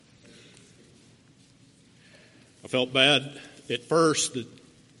I felt bad at first that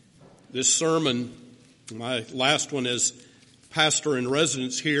this sermon, my last one as pastor in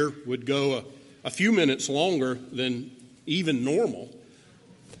residence here, would go a few minutes longer than even normal.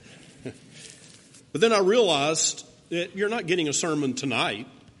 But then I realized that you're not getting a sermon tonight.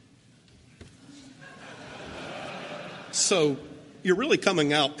 So you're really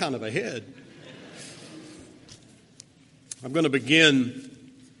coming out kind of ahead. I'm going to begin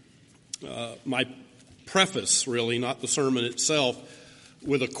my preface, really, not the sermon itself,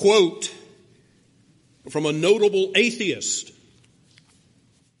 with a quote from a notable atheist.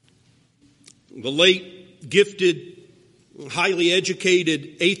 The late, gifted, highly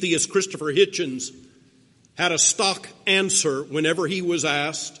educated atheist Christopher Hitchens had a stock answer whenever he was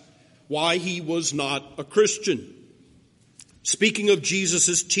asked why he was not a Christian. Speaking of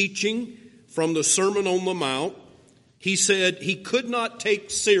Jesus' teaching from the Sermon on the Mount, he said he could not take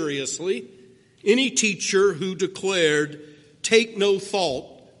seriously any teacher who declared, "Take no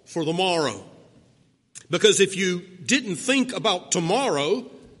thought for the morrow." Because if you didn't think about tomorrow,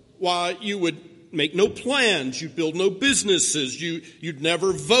 why, you would make no plans, you'd build no businesses, you'd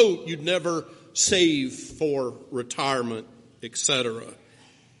never vote, you'd never save for retirement, etc.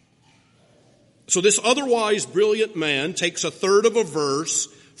 So this otherwise brilliant man takes a third of a verse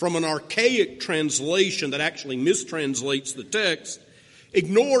from an archaic translation that actually mistranslates the text,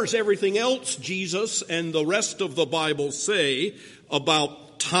 ignores everything else Jesus and the rest of the Bible say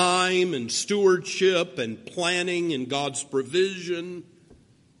about time and stewardship and planning and God's provision,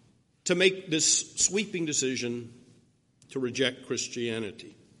 to make this sweeping decision to reject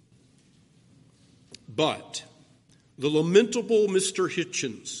Christianity. But the lamentable Mr.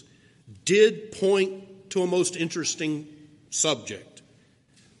 Hitchens did point to a most interesting subject.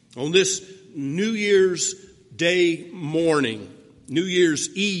 On this New Year's Day morning, New Year's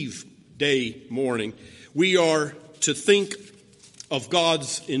Eve day morning, we are to think of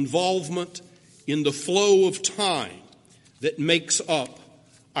God's involvement in the flow of time that makes up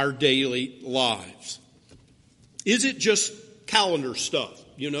our daily lives. Is it just calendar stuff?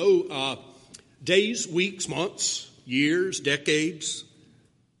 Days, weeks, months, years, decades?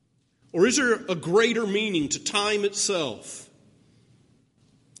 Or is there a greater meaning to time itself?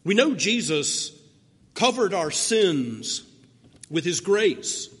 We know Jesus covered our sins with his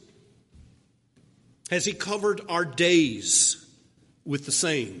grace. Has he covered our days with the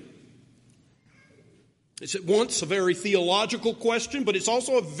same? It's at once a very theological question, but it's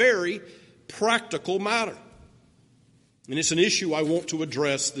also a very practical matter. And it's an issue I want to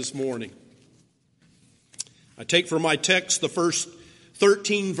address this morning. I take for my text the first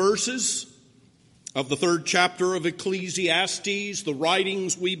 13 verses of the third chapter of Ecclesiastes, the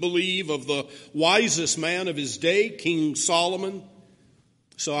writings, we believe, of the wisest man of his day, King Solomon.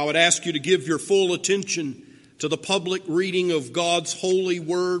 So I would ask you to give your full attention to the public reading of God's holy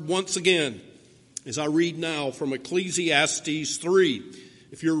word once again, as I read now from Ecclesiastes 3.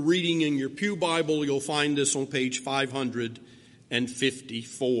 If you're reading in your pew Bible, you'll find this on page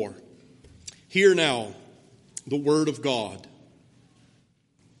 554. Hear now the word of God.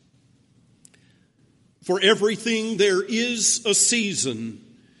 For everything there is a season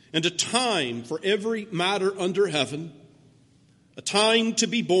and a time for every matter under heaven, a time to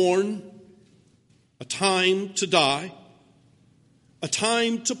be born, a time to die, a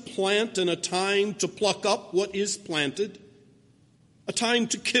time to plant and a time to pluck up what is planted, a time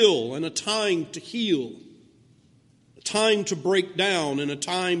to kill and a time to heal, a time to break down and a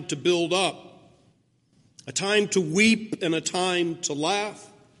time to build up, a time to weep and a time to laugh,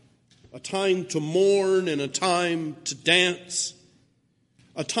 a time to mourn and a time to dance,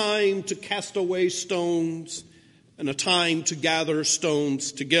 a time to cast away stones and a time to gather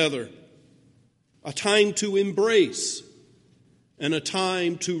stones together, a time to embrace and a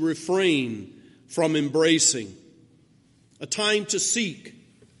time to refrain from embracing, a time to seek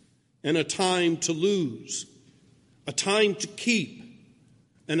and a time to lose, a time to keep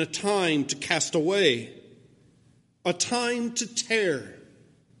and a time to cast away, a time to tear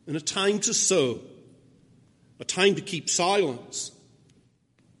and a time to sow, a time to keep silence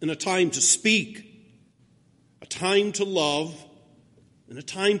and a time to speak, a time to love and a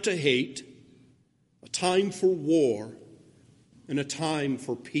time to hate, a time for war and a time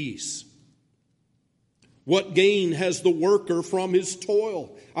for peace. What gain has the worker from his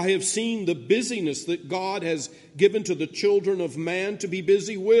toil? I have seen the busyness that God has given to the children of man to be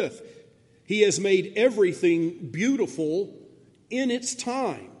busy with. He has made everything beautiful in its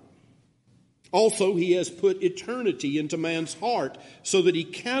time. Also, he has put eternity into man's heart so that he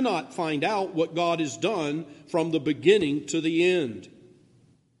cannot find out what God has done from the beginning to the end.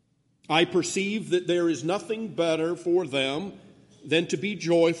 I perceive that there is nothing better for them than to be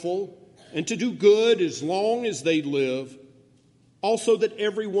joyful and to do good as long as they live. Also that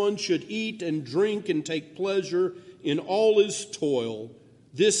everyone should eat and drink and take pleasure in all his toil.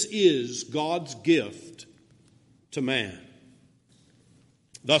 This is God's gift to man.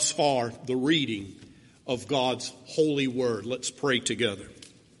 Thus far, the reading of God's holy word. Let's pray together.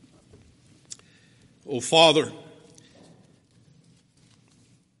 Oh, Father,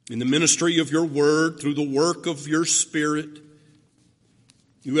 in the ministry of your word, through the work of your Spirit,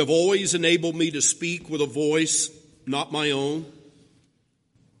 you have always enabled me to speak with a voice not my own,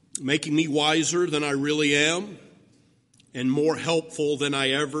 making me wiser than I really am and more helpful than I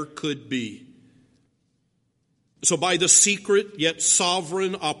ever could be. So by the secret yet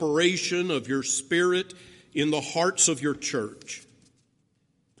sovereign operation of your Spirit in the hearts of your church,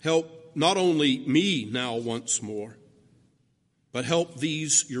 help not only me now once more, but help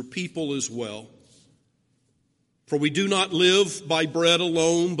these your people as well. For we do not live by bread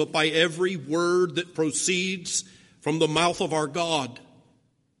alone, but by every word that proceeds from the mouth of our God.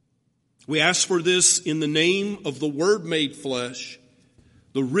 We ask for this in the name of the Word made flesh,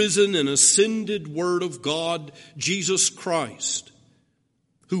 the risen and ascended Word of God, Jesus Christ,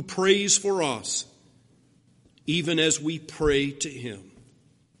 who prays for us, even as we pray to him.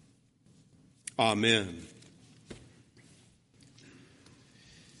 Amen.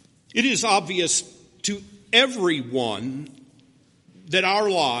 It is obvious to everyone that our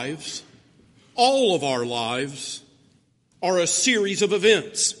lives, all of our lives, are a series of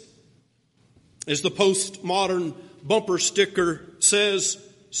events. As the postmodern bumper sticker says,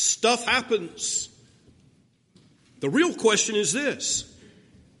 stuff happens. The real question is this: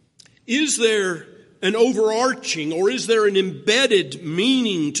 is there an overarching or is there an embedded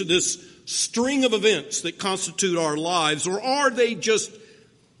meaning to this string of events that constitute our lives, or are they just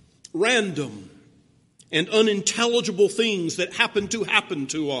random and unintelligible things that happen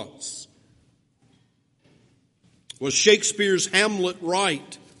to us? Was Shakespeare's Hamlet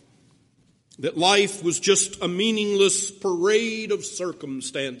right that life was just a meaningless parade of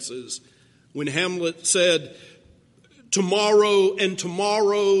circumstances when Hamlet said, tomorrow and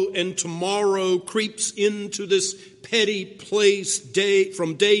tomorrow and tomorrow creeps into this petty place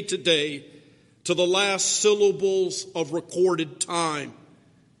from day to day to the last syllables of recorded time.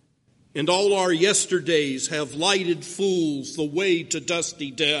 And all our yesterdays have lighted fools the way to dusty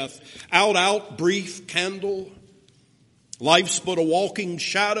death. Out, out, brief candle. Life's but a walking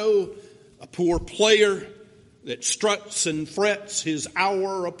shadow, a poor player that struts and frets his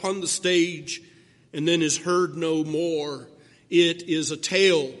hour upon the stage and then is heard no more. It is a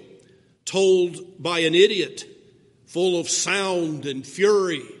tale told by an idiot, full of sound and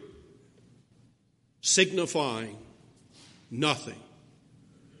fury, signifying nothing.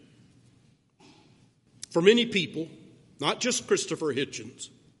 For many people, not just Christopher Hitchens,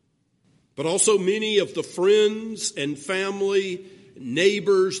 but also many of the friends and family,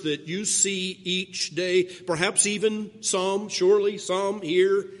 neighbors that you see each day, perhaps even some, surely some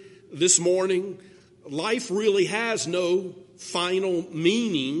here this morning, life really has no final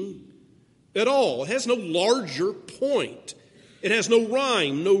meaning at all. It has no larger point. It has no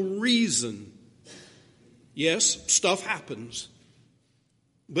rhyme, no reason. Yes, stuff happens,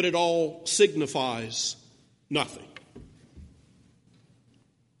 but it all signifies nothing.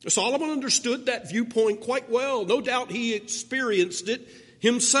 Solomon understood that viewpoint quite well. No doubt he experienced it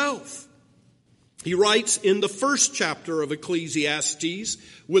himself. He writes in the first chapter of Ecclesiastes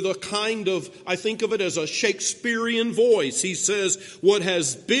with a kind of, I think of it as a Shakespearean voice. He says, what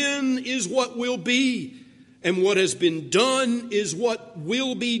has been is what will be, and what has been done is what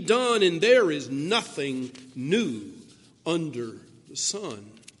will be done, and there is nothing new under the sun.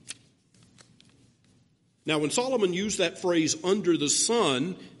 Now, when Solomon used that phrase, under the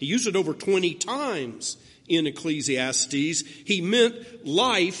sun, he used it over 20 times in Ecclesiastes. He meant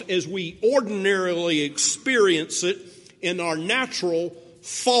life as we ordinarily experience it in our natural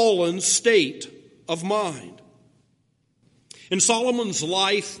fallen state of mind. In Solomon's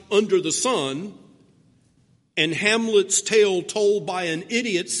life under the sun and Hamlet's tale told by an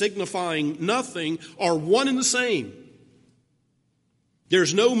idiot signifying nothing are one and the same.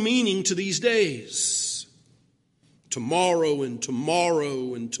 There's no meaning to these days. Tomorrow and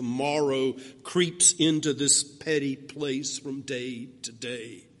tomorrow and tomorrow creeps into this petty place from day to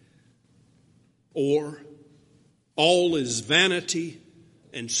day. Or all is vanity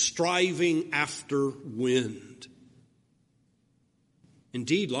and striving after wind.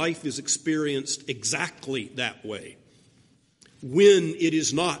 Indeed, life is experienced exactly that way. When it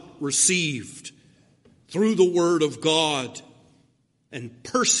is not received through the Word of God and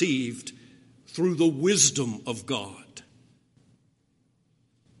perceived through the wisdom of God.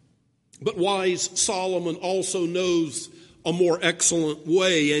 But wise Solomon also knows a more excellent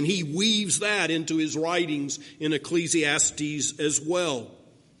way, and he weaves that into his writings in Ecclesiastes as well.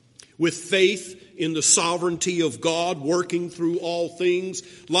 With faith in the sovereignty of God working through all things,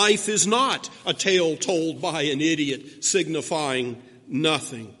 life is not a tale told by an idiot signifying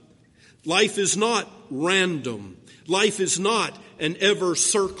nothing. Life is not random. Life is not an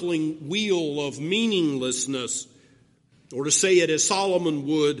ever-circling wheel of meaninglessness. Or to say it as Solomon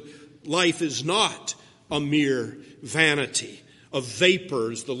would, life is not a mere vanity, a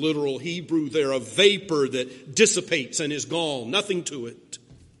vapor is the literal Hebrew there, a vapor that dissipates and is gone, nothing to it.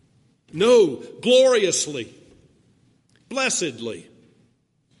 No, gloriously, blessedly,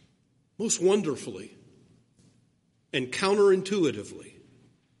 most wonderfully, and counterintuitively,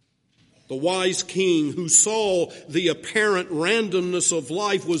 the wise king who saw the apparent randomness of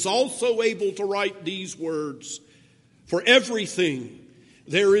life was also able to write these words: "For everything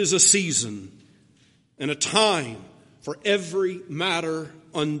there is a season and a time for every matter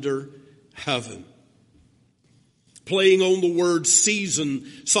under heaven." Playing on the word season,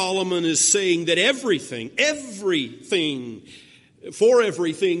 Solomon is saying that for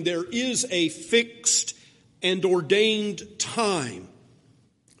everything there is a fixed and ordained time.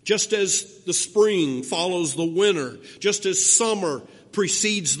 Just as the spring follows the winter, just as summer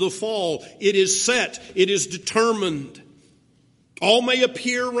precedes the fall, it is set, it is determined. All may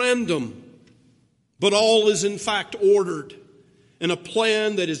appear random, but all is in fact ordered in a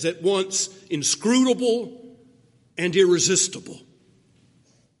plan that is at once inscrutable and irresistible.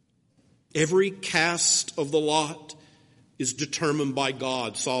 Every cast of the lot is determined by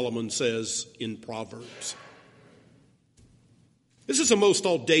God, Solomon says in Proverbs. This is a most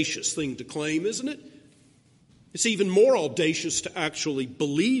audacious thing to claim, isn't it? It's even more audacious to actually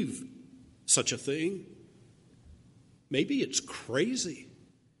believe such a thing. Maybe it's crazy.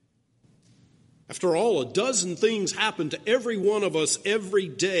 After all, a dozen things happen to every one of us every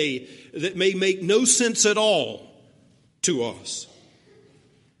day that may make no sense at all to us.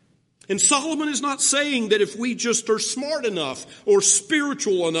 And Solomon is not saying that if we just are smart enough or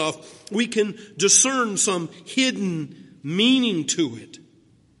spiritual enough, we can discern some hidden meaning to it.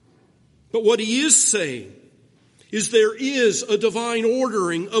 But what he is saying is there is a divine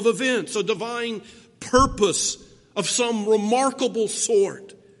ordering of events, a divine purpose of some remarkable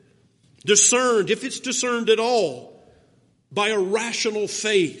sort, discerned, if it's discerned at all, by a rational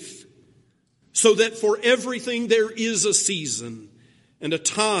faith, so that for everything there is a season and a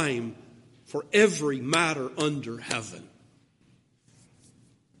time for every matter under heaven.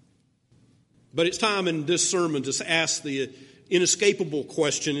 But it's time in this sermon to ask the inescapable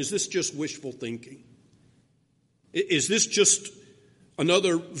question: is this just wishful thinking? Is this just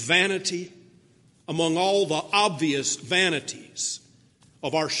another vanity among all the obvious vanities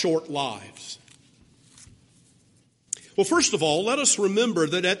of our short lives? Well, first of all, let us remember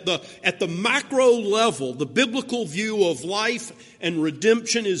that at the macro level, the biblical view of life and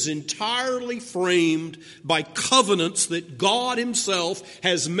redemption is entirely framed by covenants that God Himself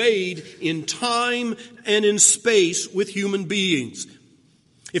has made in time and in space with human beings.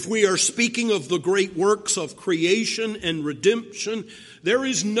 If we are speaking of the great works of creation and redemption, there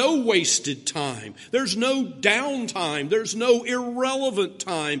is no wasted time. There's no downtime. There's no irrelevant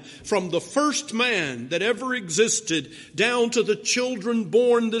time from the first man that ever existed down to the children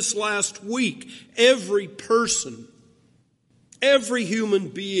born this last week. Every person, every human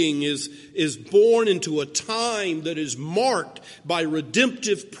being is born into a time that is marked by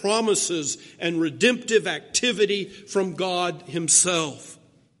redemptive promises and redemptive activity from God Himself.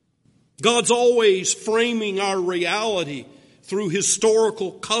 God's always framing our reality through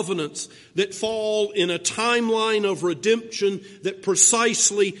historical covenants that fall in a timeline of redemption that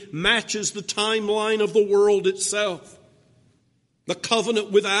precisely matches the timeline of the world itself. The covenant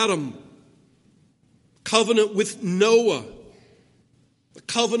with Adam, covenant with Noah, the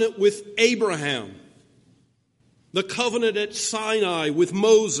covenant with Abraham, the covenant at Sinai with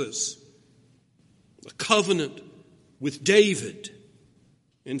Moses, the covenant with David,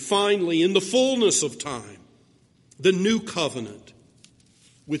 and finally, in the fullness of time, the new covenant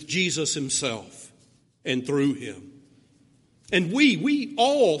with Jesus Himself and through Him. And we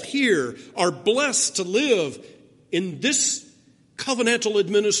all here are blessed to live in this covenantal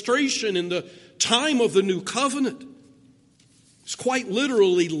administration in the time of the new covenant. It's quite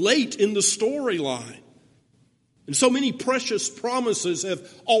literally late in the storyline. And so many precious promises have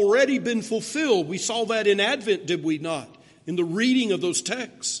already been fulfilled. We saw that in Advent, did we not? In the reading of those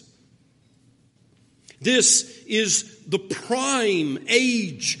texts. This is the prime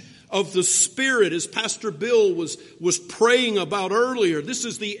age of the Spirit, as Pastor Bill was praying about earlier. This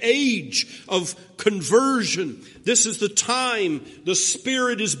is the age of conversion. This is the time the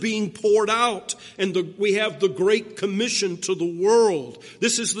Spirit is being poured out, and we have the Great Commission to the world.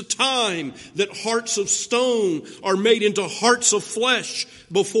 This is the time that hearts of stone are made into hearts of flesh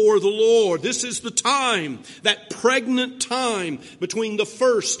before the Lord. This is the time, that pregnant time between the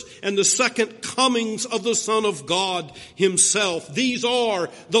first and the second comings of the Son of God Himself. These are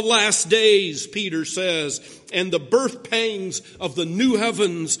the last days, Peter says, and the birth pangs of the new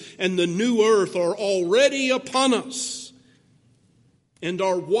heavens and the new earth are already upon us. And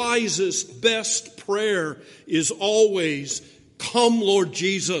our wisest, best prayer is always, "Come, Lord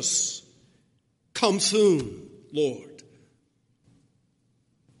Jesus. Come soon, Lord."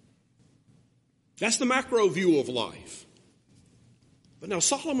 That's the macro view of life. But now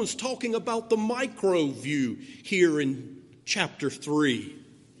Solomon's talking about the micro view here in chapter 3.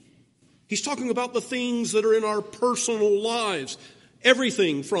 He's talking about the things that are in our personal lives.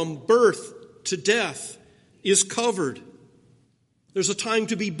 Everything from birth to death is covered. There's a time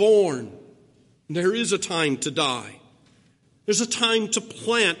to be born. And there is a time to die. There's a time to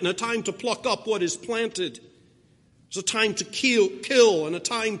plant and a time to pluck up what is planted. There's a time to kill and a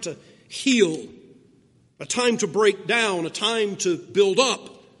time to heal. A time to break down, a time to build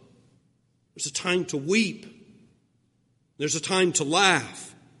up. There's a time to weep. There's a time to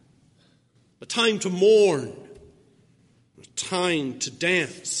laugh. A time to mourn. A time to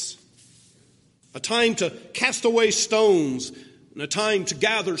dance. A time to cast away stones, and a time to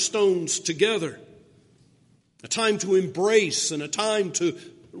gather stones together. A time to embrace and a time to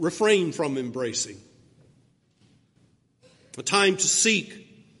refrain from embracing. A time to seek.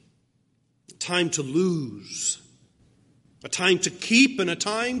 A time to lose, a time to keep and a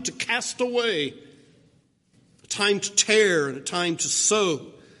time to cast away, a time to tear and a time to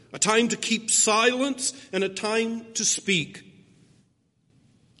sow, a time to keep silence and a time to speak,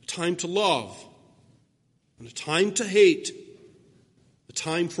 a time to love and a time to hate, a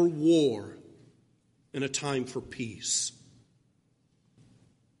time for war and a time for peace.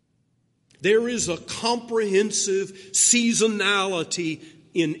 There is a comprehensive seasonality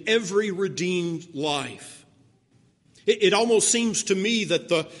in every redeemed life. It almost seems to me that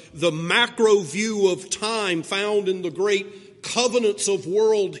the macro view of time found in the great covenants of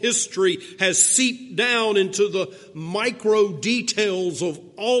world history has seeped down into the micro details of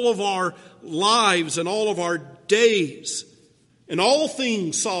all of our lives and all of our days. And all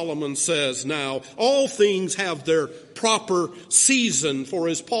things, Solomon says now, all things have their proper season. For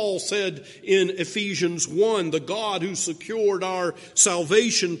as Paul said in Ephesians 1, the God who secured our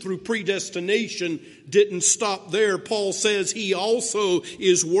salvation through predestination didn't stop there. Paul says He also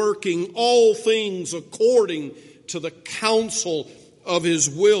is working all things according to the counsel of His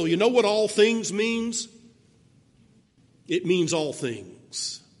will. You know what all things means? It means all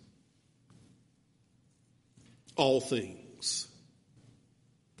things. All things.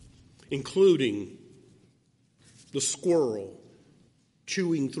 Including the squirrel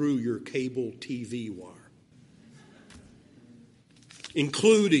chewing through your cable TV wire.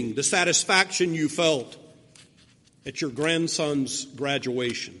 Including the satisfaction you felt at your grandson's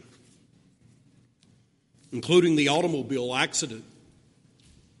graduation. Including the automobile accident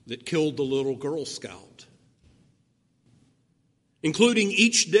that killed the little Girl Scout. Including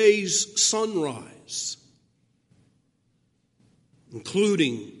each day's sunrise.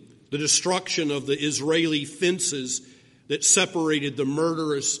 Including the destruction of the Israeli fences that separated the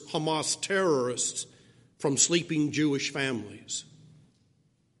murderous Hamas terrorists from sleeping Jewish families.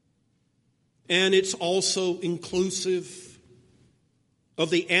 And it's also inclusive of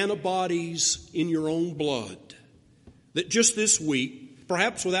the antibodies in your own blood that just this week,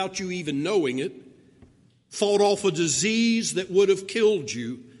 perhaps without you even knowing it, fought off a disease that would have killed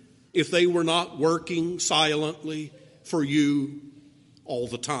you if they were not working silently for you all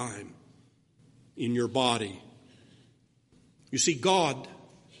the time in your body. You see, God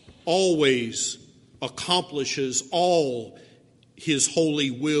always accomplishes all His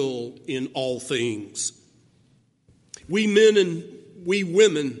holy will in all things. We men and we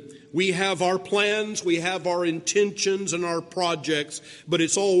women, we have our plans, we have our intentions and our projects, but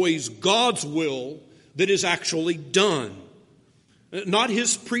it's always God's will that is actually done. Not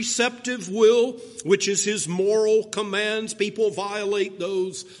His preceptive will, which is His moral commands. People violate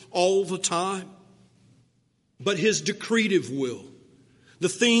those all the time. But His decretive will. The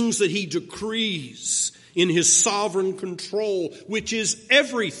things that He decrees in His sovereign control, which is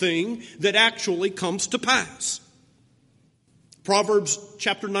everything that actually comes to pass. Proverbs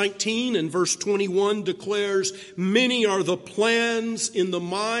chapter 19 and verse 21 declares, "Many are the plans in the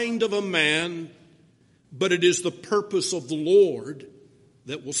mind of a man, but it is the purpose of the Lord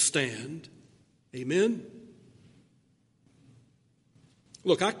that will stand." Amen?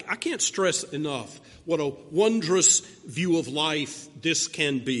 Look, I can't stress enough what a wondrous view of life this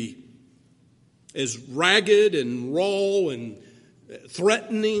can be. As ragged and raw and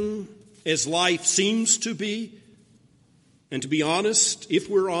threatening as life seems to be, and to be honest, if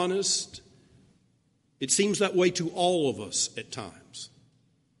we're honest, it seems that way to all of us at times.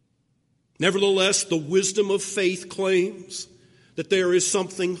 Nevertheless, the wisdom of faith claims that there is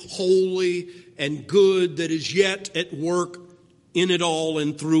something holy and good that is yet at work in it all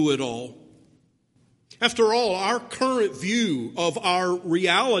and through it all. After all, our current view of our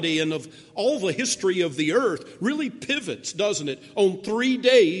reality and of all the history of the earth really pivots, doesn't it, on 3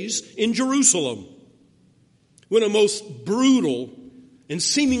 days in Jerusalem, when a most brutal and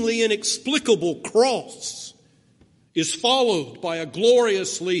seemingly inexplicable cross is followed by a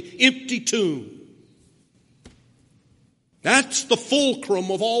gloriously empty tomb. That's the fulcrum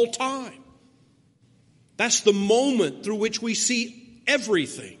of all time. That's the moment through which we see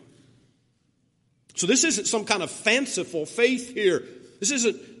everything. So this isn't some kind of fanciful faith here. This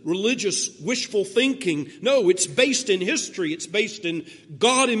isn't religious wishful thinking. No, it's based in history. It's based in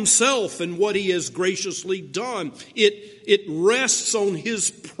God Himself and what He has graciously done. It rests on His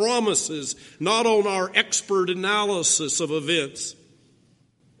promises, not on our expert analysis of events.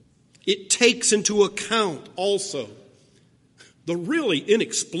 It takes into account also the really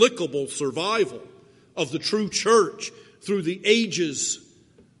inexplicable survival of the true church through the ages,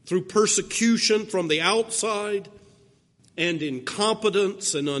 through persecution from the outside, and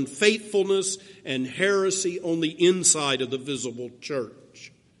incompetence and unfaithfulness and heresy on the inside of the visible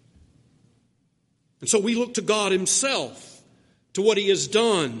church. And so we look to God Himself, to what He has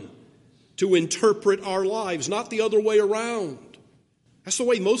done to interpret our lives, not the other way around. That's the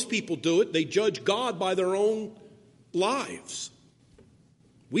way most people do it. They judge God by their own lives.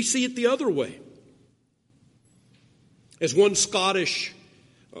 We see it the other way. As one Scottish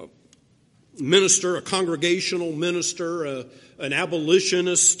minister, a congregational minister, an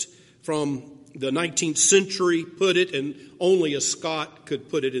abolitionist from the 19th century put it, and only a Scot could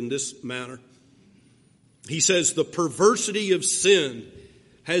put it in this manner. He says, "The perversity of sin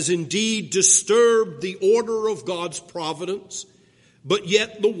has indeed disturbed the order of God's providence, but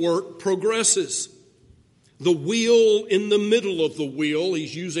yet the work progresses. The wheel in the middle of the wheel,"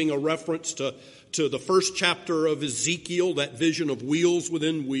 he's using a reference to the first chapter of Ezekiel, that vision of wheels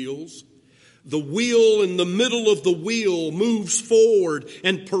within wheels. The wheel in the middle of the wheel moves forward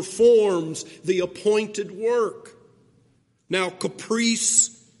and performs the appointed work. Now,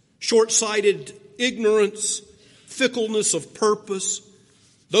 caprice, short-sighted ignorance, fickleness of purpose,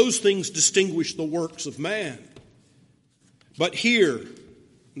 those things distinguish the works of man. But here,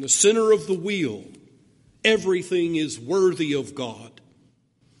 in the center of the wheel, everything is worthy of God.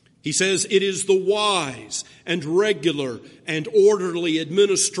 He says it is the wise and regular and orderly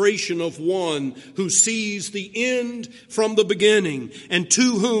administration of one who sees the end from the beginning, and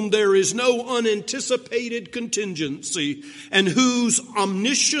to whom there is no unanticipated contingency, and whose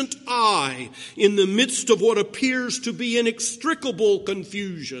omniscient eye, in the midst of what appears to be inextricable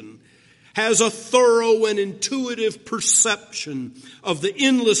confusion, has a thorough and intuitive perception of the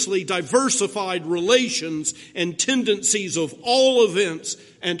endlessly diversified relations and tendencies of all events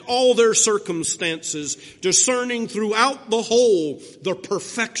and all their circumstances, discerning throughout the whole the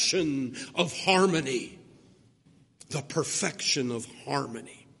perfection of harmony. The perfection of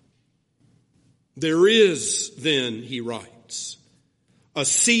harmony. There is, then, he writes, a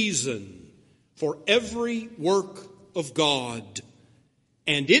season for every work of God,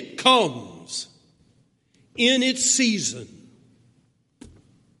 and it comes in its season.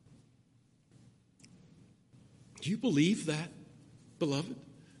 Do you believe that, beloved?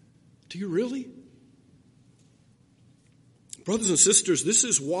 Do you really? Brothers and sisters, this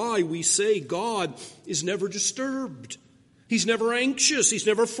is why we say God is never disturbed. He's never anxious. He's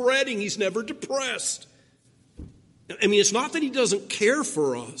never fretting. He's never depressed. I mean, it's not that He doesn't care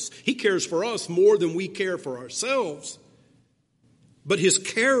for us. He cares for us more than we care for ourselves. But His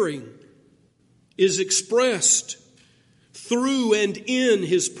caring is expressed through and in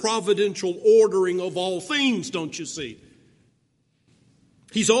His providential ordering of all things, don't you see?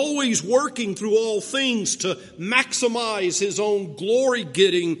 He's always working through all things to maximize His own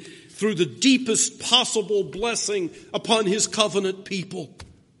glory-getting through the deepest possible blessing upon His covenant people,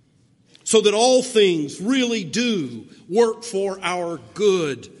 so that all things really do work for our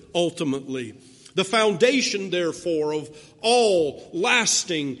good ultimately. The foundation, therefore, of all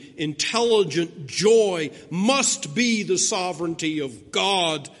lasting, intelligent joy must be the sovereignty of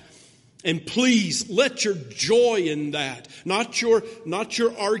God. And please, let your joy in that, not your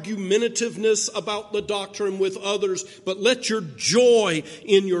argumentativeness about the doctrine with others, but let your joy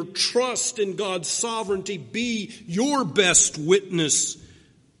in your trust in God's sovereignty be your best witness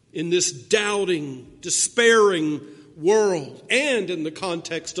in this doubting, despairing world, and in the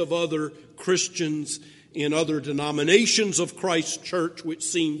context of other Christians in other denominations of Christ's church which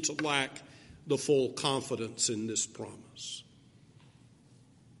seem to lack the full confidence in this promise.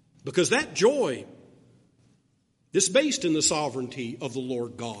 Because that joy is based in the sovereignty of the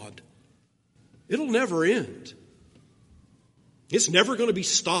Lord God. It'll never end. It's never going to be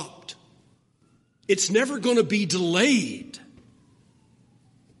stopped. It's never going to be delayed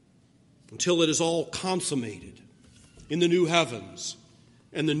until it is all consummated in the new heavens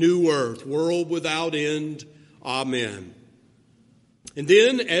and the new earth, world without end. Amen. And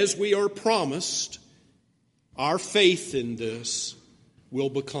then, as we are promised, our faith in this will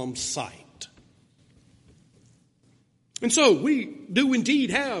become sight. And so we do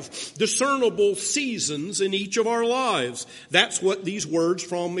indeed have discernible seasons in each of our lives. That's what these words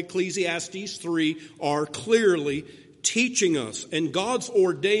from Ecclesiastes 3 are clearly teaching us. And God's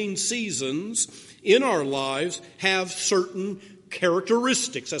ordained seasons in our lives have certain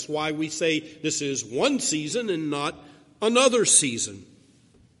characteristics. That's why we say this is one season and not another season.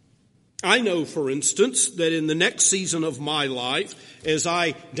 I know, for instance, that in the next season of my life, as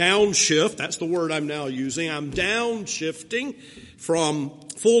I downshift, that's the word I'm now using, I'm downshifting from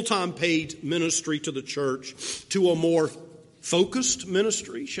full-time paid ministry to the church to a more focused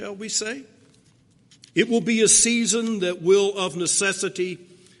ministry, shall we say. It will be a season that will, of necessity,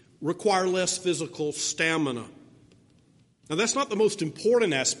 require less physical stamina. Now, that's not the most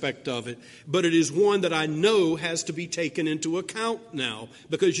important aspect of it, but it is one that I know has to be taken into account now,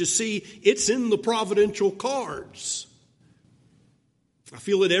 because you see, it's in the providential cards. I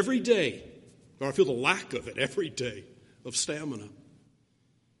feel it every day, or I feel the lack of it every day, of stamina.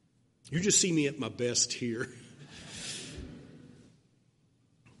 You just see me at my best here.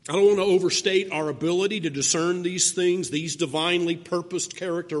 I don't want to overstate our ability to discern these things, these divinely purposed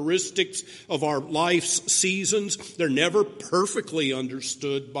characteristics of our life's seasons. They're never perfectly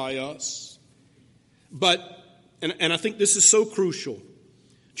understood by us. But, and I think this is so crucial,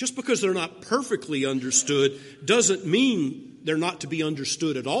 just because they're not perfectly understood doesn't mean they're not to be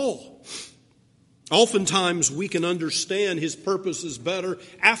understood at all. Oftentimes we can understand His purposes better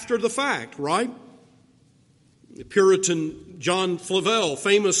after the fact, right? The Puritan John Flavel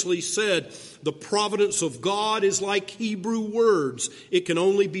famously said, "The providence of God is like Hebrew words. It can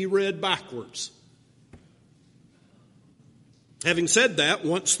only be read backwards." Having said that,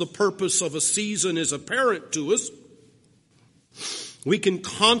 once the purpose of a season is apparent to us, we can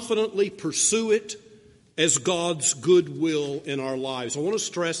confidently pursue it as God's good will in our lives. I want to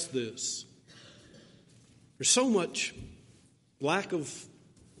stress this. There's so much lack of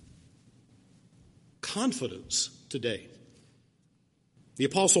confidence today. The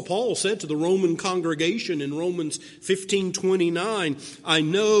Apostle Paul said to the Roman congregation in Romans 15:29, "I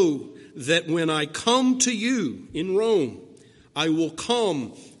know that when I come to you in Rome, I will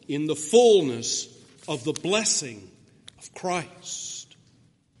come in the fullness of the blessing of Christ."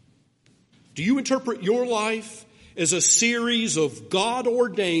 Do you interpret your life as a series of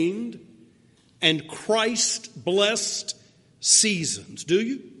God-ordained and Christ-blessed seasons? Do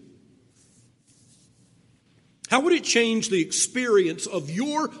you? How would it change the experience of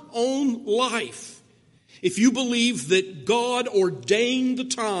your own life if you believe that God ordained the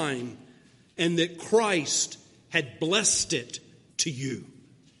time and that Christ had blessed it to you?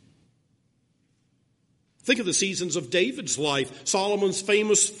 Think of the seasons of David's life, Solomon's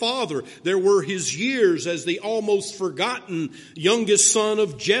famous father. There were his years as the almost forgotten youngest son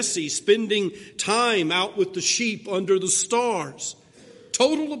of Jesse, spending time out with the sheep under the stars.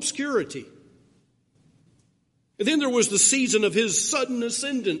 Total obscurity. And then there was the season of his sudden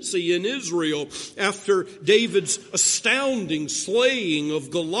ascendancy in Israel after David's astounding slaying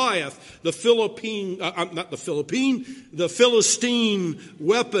of Goliath, the Philistine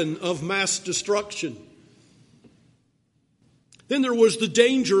weapon of mass destruction. Then there was the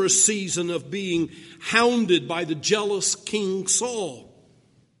dangerous season of being hounded by the jealous King Saul.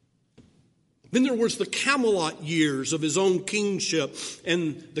 Then there was the Camelot years of his own kingship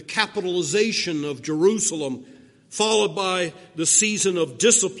and the capitalization of Jerusalem, followed by the season of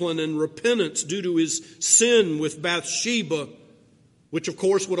discipline and repentance due to his sin with Bathsheba, which of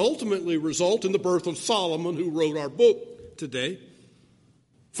course would ultimately result in the birth of Solomon, who wrote our book today.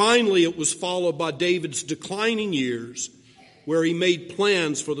 Finally, it was followed by David's declining years, where he made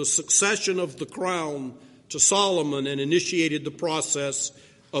plans for the succession of the crown to Solomon and initiated the process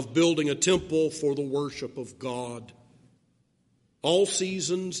of building a temple for the worship of God. All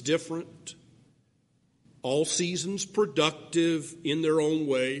seasons different, all seasons productive in their own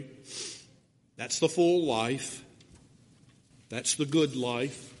way. That's the full life. That's the good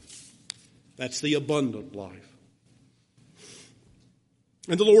life. That's the abundant life.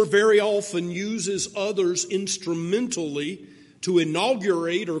 And the Lord very often uses others instrumentally to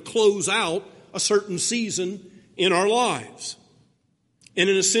inaugurate or close out a certain season in our lives. And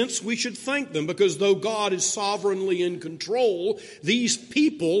in a sense, we should thank them, because though God is sovereignly in control, these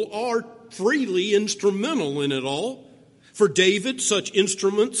people are freely instrumental in it all. For David, such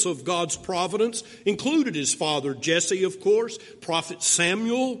instruments of God's providence included his father Jesse, of course, prophet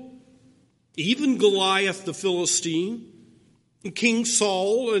Samuel, even Goliath the Philistine, and King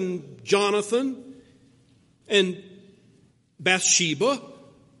Saul and Jonathan and Bathsheba,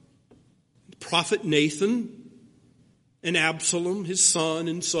 prophet Nathan and Absalom, his son,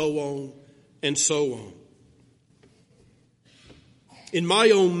 and so on and so on. In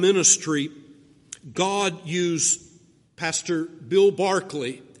my own ministry, God used Pastor Bill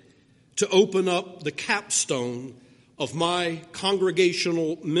Barkley to open up the capstone of my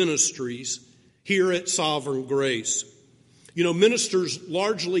congregational ministries here at Sovereign Grace. You know, ministers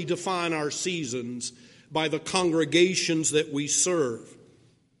largely define our seasons by the congregations that we serve.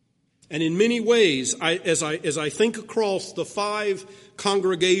 And in many ways, as I think across the 5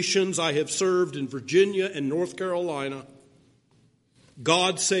 congregations I have served in Virginia and North Carolina,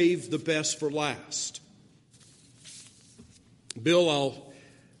 God saved the best for last. Bill, I'll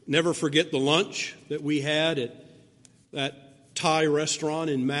never forget the lunch that we had at that Thai restaurant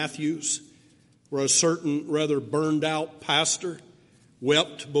in Matthews, where a certain rather burned out pastor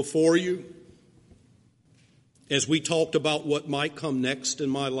wept before you as we talked about what might come next in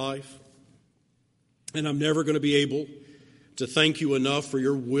my life. And I'm never going to be able to thank you enough for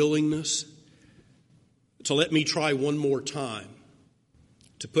your willingness to let me try one more time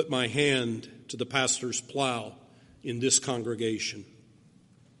to put my hand to the pastor's plow in this congregation.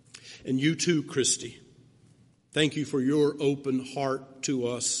 And you too, Christy, thank you for your open heart to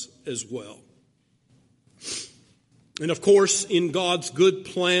us as well. And of course, in God's good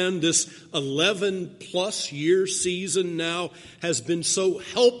plan, this 11-plus year season now has been so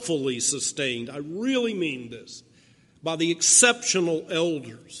helpfully sustained, I really mean this, by the exceptional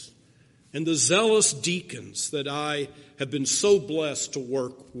elders and the zealous deacons that I have been so blessed to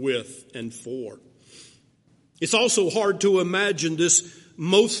work with and for. It's also hard to imagine this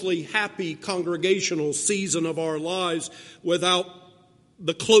mostly happy congregational season of our lives without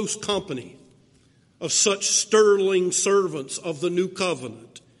the close company of such sterling servants of the new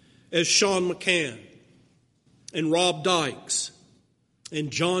covenant as Sean McCann and Rob Dykes and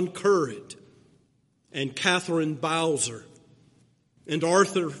John Currid and Catherine Bowser and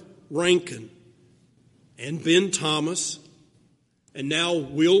Arthur Rankin and Ben Thomas and now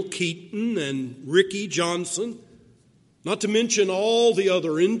Will Keaton and Ricky Johnson, not to mention all the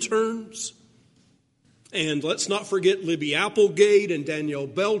other interns. And let's not forget Libby Applegate and Danielle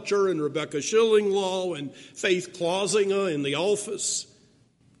Belcher and Rebecca Schillinglaw and Faith Clausinga in the office.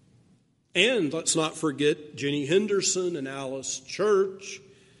 And let's not forget Jenny Henderson and Alice Church,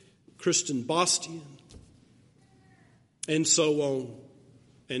 Kristen Bastian, and so on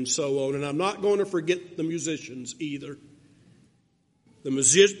and so on. And I'm not going to forget the musicians either. The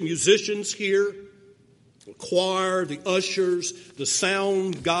musicians here, the choir, the ushers, the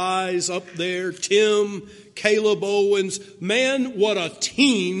sound guys up there, Tim, Caleb Owens. Man, what a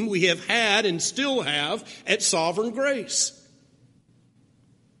team we have had and still have at Sovereign Grace.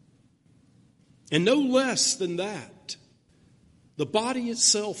 And no less than that, the body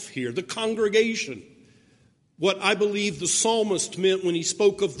itself here, the congregation, what I believe the psalmist meant when he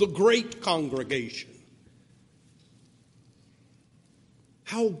spoke of the great congregation.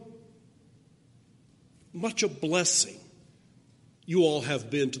 How much a blessing you all have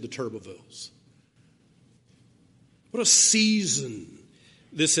been to the Turbovilles. What a season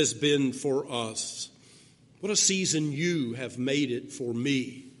this has been for us. What a season you have made it for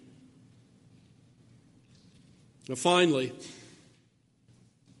me. Now finally,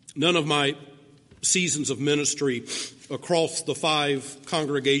 none of my seasons of ministry across the 5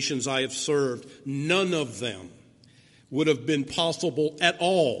 congregations I have served, none of them would have been possible at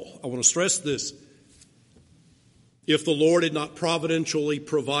all. I want to stress this. If the Lord had not providentially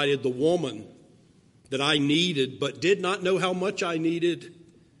provided the woman that I needed, but did not know how much I needed,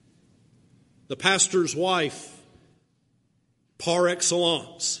 the pastor's wife, par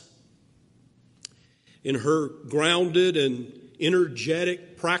excellence. In her grounded and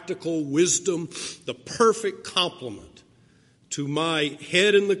energetic, practical wisdom, the perfect complement to my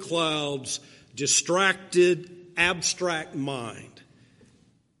head in the clouds, distracted, abstract mind.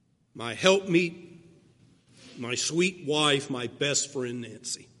 My helpmeet, my sweet wife, my best friend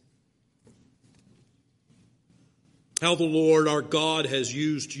Nancy. How the Lord our God has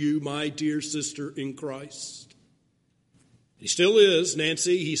used you, my dear sister in Christ. He still is,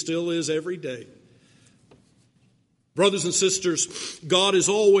 Nancy, he still is every day. Brothers and sisters, God is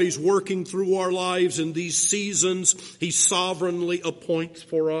always working through our lives in these seasons He sovereignly appoints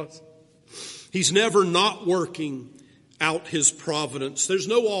for us. He's never not working out His providence. There's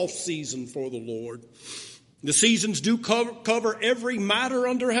no off season for the Lord. The seasons do cover every matter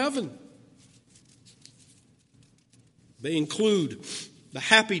under heaven. They include the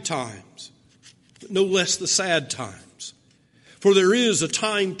happy times, but no less the sad times. For there is a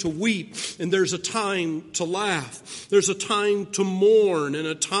time to weep, and there's a time to laugh. There's a time to mourn, and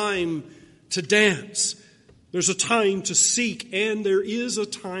a time to dance. There's a time to seek, and there is a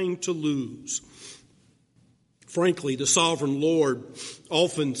time to lose. Frankly, the sovereign Lord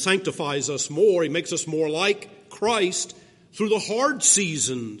often sanctifies us more. He makes us more like Christ through the hard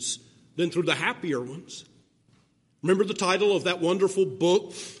seasons than through the happier ones. Remember the title of that wonderful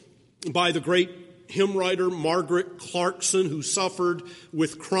book by the great hymn writer Margaret Clarkson, who suffered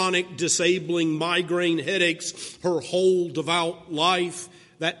with chronic disabling migraine headaches her whole devout life.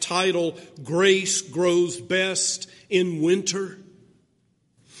 That title, Grace Grows Best in Winter.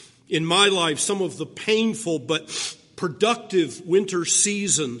 In my life, some of the painful but productive winter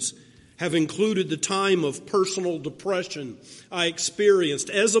seasons have included the time of personal depression I experienced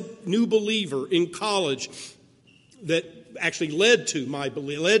as a new believer in college that actually led to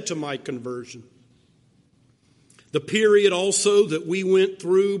my conversion. The period also that we went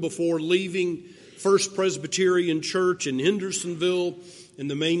through before leaving First Presbyterian Church in Hendersonville in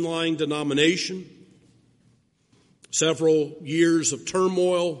the mainline denomination. Several years of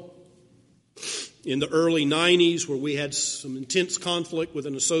turmoil in the early 90s where we had some intense conflict with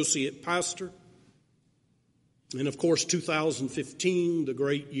an associate pastor. And of course 2015, the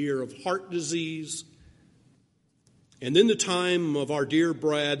great year of heart disease. And then the time of our dear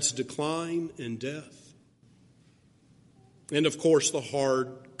Brad's decline and death. And of course, the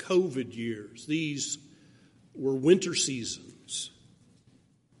hard COVID years. These were winter seasons.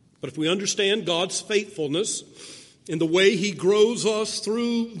 But if we understand God's faithfulness and the way He grows us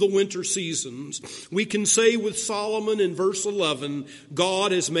through the winter seasons, we can say with Solomon in verse 11,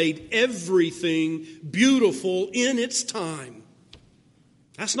 God has made everything beautiful in its time.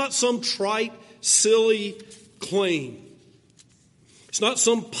 That's not some trite, silly claim. It's not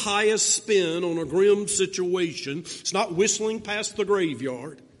some pious spin on a grim situation. It's not whistling past the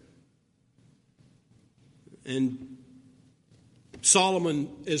graveyard. And Solomon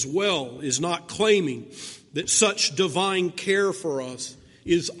as well is not claiming that such divine care for us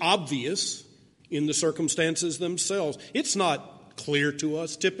is obvious in the circumstances themselves. It's not clear to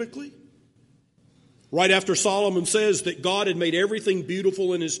us typically. Right after Solomon says that God had made everything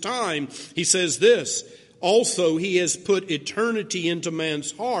beautiful in His time, he says this, also, He has put eternity into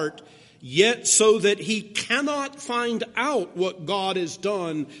man's heart, yet so that he cannot find out what God has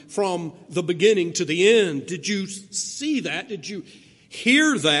done from the beginning to the end. Did you see that? Did you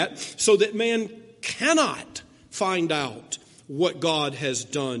hear that? So that man cannot find out what God has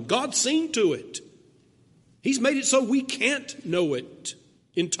done. God's seen to it. He's made it so we can't know it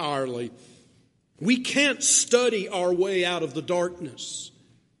entirely. We can't study our way out of the darkness.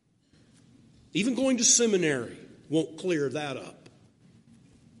 Even going to seminary won't clear that up.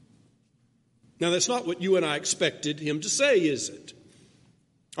 Now, that's not what you and I expected him to say, is it?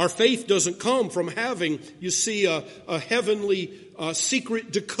 Our faith doesn't come from having, you see, a heavenly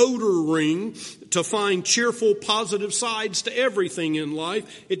secret decoder ring to find cheerful, positive sides to everything in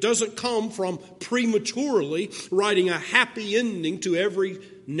life. It doesn't come from prematurely writing a happy ending to every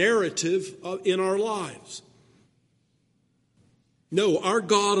narrative in our lives. No,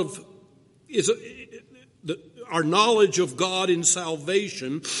 our knowledge of God in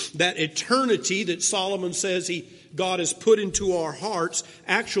salvation, that eternity that Solomon says God has put into our hearts,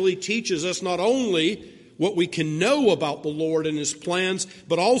 actually teaches us not only what we can know about the Lord and His plans,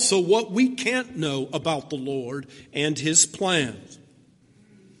 but also what we can't know about the Lord and His plans.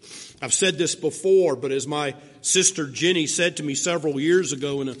 I've said this before, but as my sister Jenny said to me several years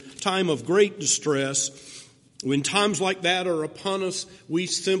ago in a time of great distress, when times like that are upon us, we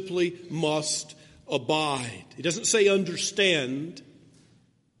simply must abide. It doesn't say understand.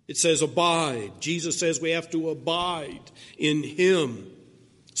 It says abide. Jesus says we have to abide in Him.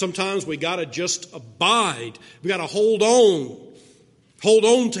 Sometimes we got to just abide. We got to hold on. Hold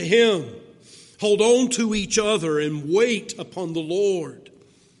on to Him. Hold on to each other and wait upon the Lord.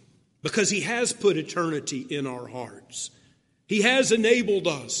 Because He has put eternity in our hearts. He has enabled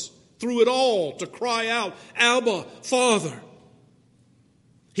us through it all to cry out, Abba, Father.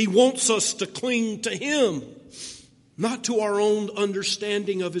 He wants us to cling to Him, not to our own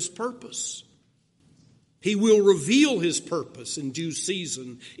understanding of His purpose. He will reveal His purpose in due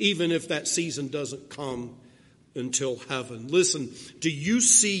season, even if that season doesn't come until heaven. Listen, do you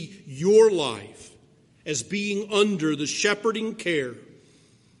see your life as being under the shepherding care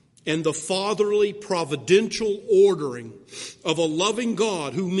and the fatherly providential ordering of a loving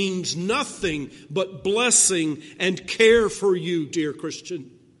God who means nothing but blessing and care for you, dear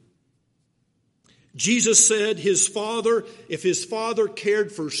Christian? Jesus said if His Father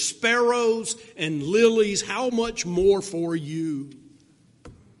cared for sparrows and lilies, how much more for you?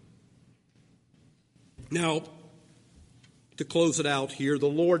 Now, to close it out here, the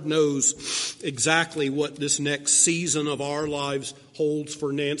Lord knows exactly what this next season of our lives holds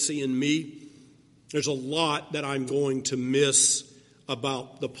for Nancy and me. There's a lot that I'm going to miss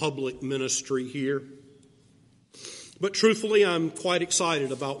about the public ministry here. But truthfully, I'm quite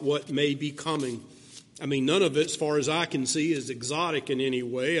excited about what may be coming. I mean, none of it, as far as I can see, is exotic in any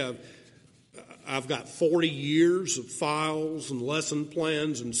way. I've got 40 years of files and lesson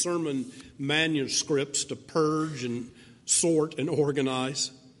plans and sermon manuscripts to purge and sort and organize.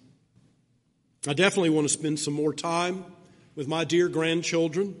 I definitely want to spend some more time with my dear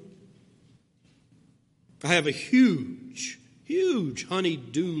grandchildren. I have a huge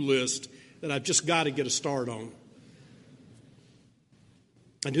honey-do list that I've just got to get a start on.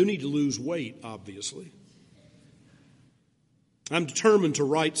 I do need to lose weight, obviously. I'm determined to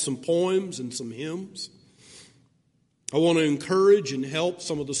write some poems and some hymns. I want to encourage and help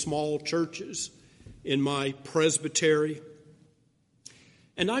some of the small churches in my presbytery.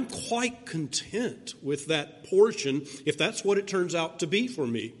 And I'm quite content with that portion if that's what it turns out to be for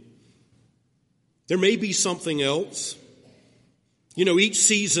me. There may be something else. You know, each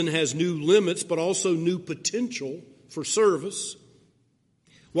season has new limits, but also new potential for service.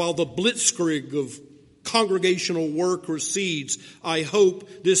 While the blitzkrieg of congregational work recedes, I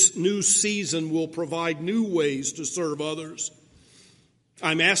hope this new season will provide new ways to serve others.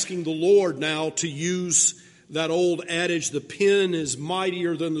 I'm asking the Lord now to use that old adage, the pen is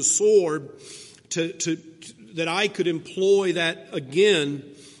mightier than the sword, that I could employ that again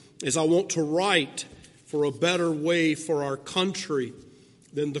as I want to write for a better way for our country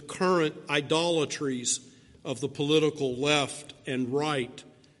than the current idolatries of the political left and right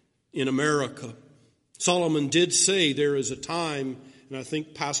in America. Solomon did say there is a time, and I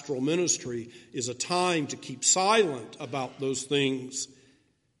think pastoral ministry is a time to keep silent about those things,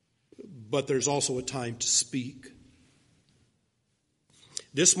 but there's also a time to speak.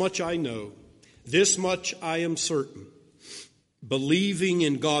 This much I know, this much I am certain. Believing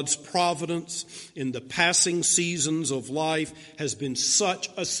in God's providence in the passing seasons of life has been such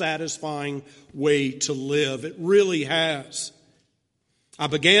a satisfying way to live. It really has. I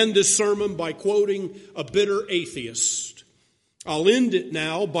began this sermon by quoting a bitter atheist. I'll end it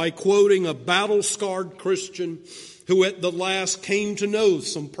now by quoting a battle-scarred Christian who at the last came to know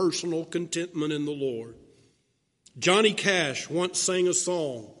some personal contentment in the Lord. Johnny Cash once sang a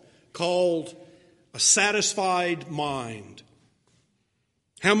song called A Satisfied Mind.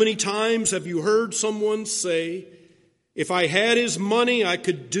 How many times have you heard someone say, if I had his money, I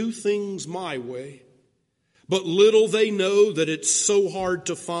could do things my way? But little they know that it's so hard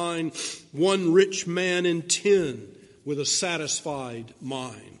to find one rich man in 10 with a satisfied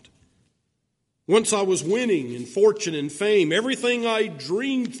mind. Once I was winning in fortune and fame, everything I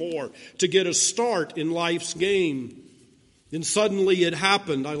dreamed for to get a start in life's game. Then suddenly it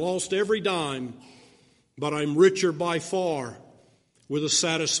happened. I lost every dime, but I'm richer by far with a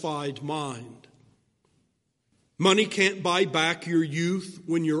satisfied mind. Money can't buy back your youth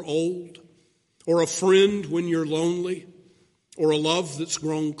when you're old, or a friend when you're lonely, or a love that's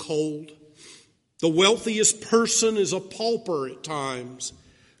grown cold. The wealthiest person is a pauper at times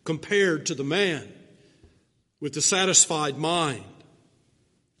compared to the man with the satisfied mind.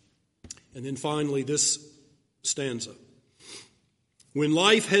 And then finally, this stanza. When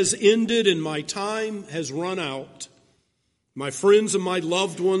life has ended and my time has run out, my friends and my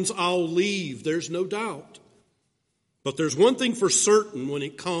loved ones I'll leave, there's no doubt. But there's one thing for certain when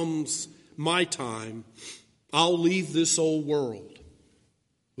it comes my time, I'll leave this old world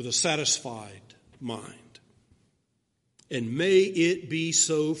with a satisfied mind. And may it be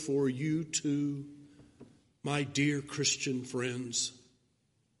so for you too, my dear Christian friends.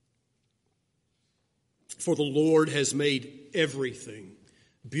 For the Lord has made everything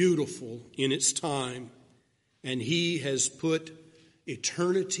beautiful in its time, and He has put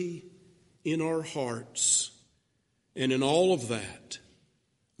eternity in our hearts. And in all of that,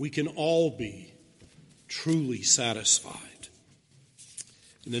 we can all be truly satisfied.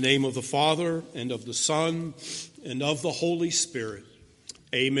 In the name of the Father, and of the Son, and of the Holy Spirit,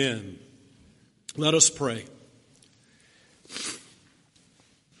 amen. Let us pray.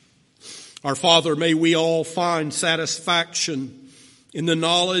 Our Father, may we all find satisfaction in the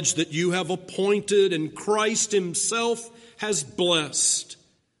knowledge that you have appointed and Christ himself has blessed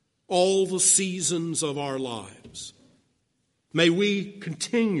all the seasons of our lives. May we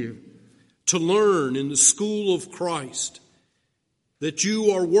continue to learn in the school of Christ that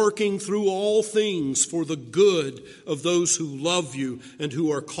you are working through all things for the good of those who love you and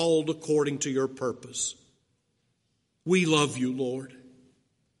who are called according to your purpose. We love you, Lord,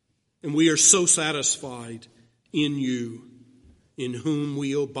 and we are so satisfied in you, in whom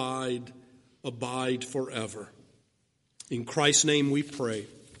we abide forever. In Christ's name we pray.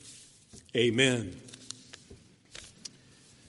 Amen.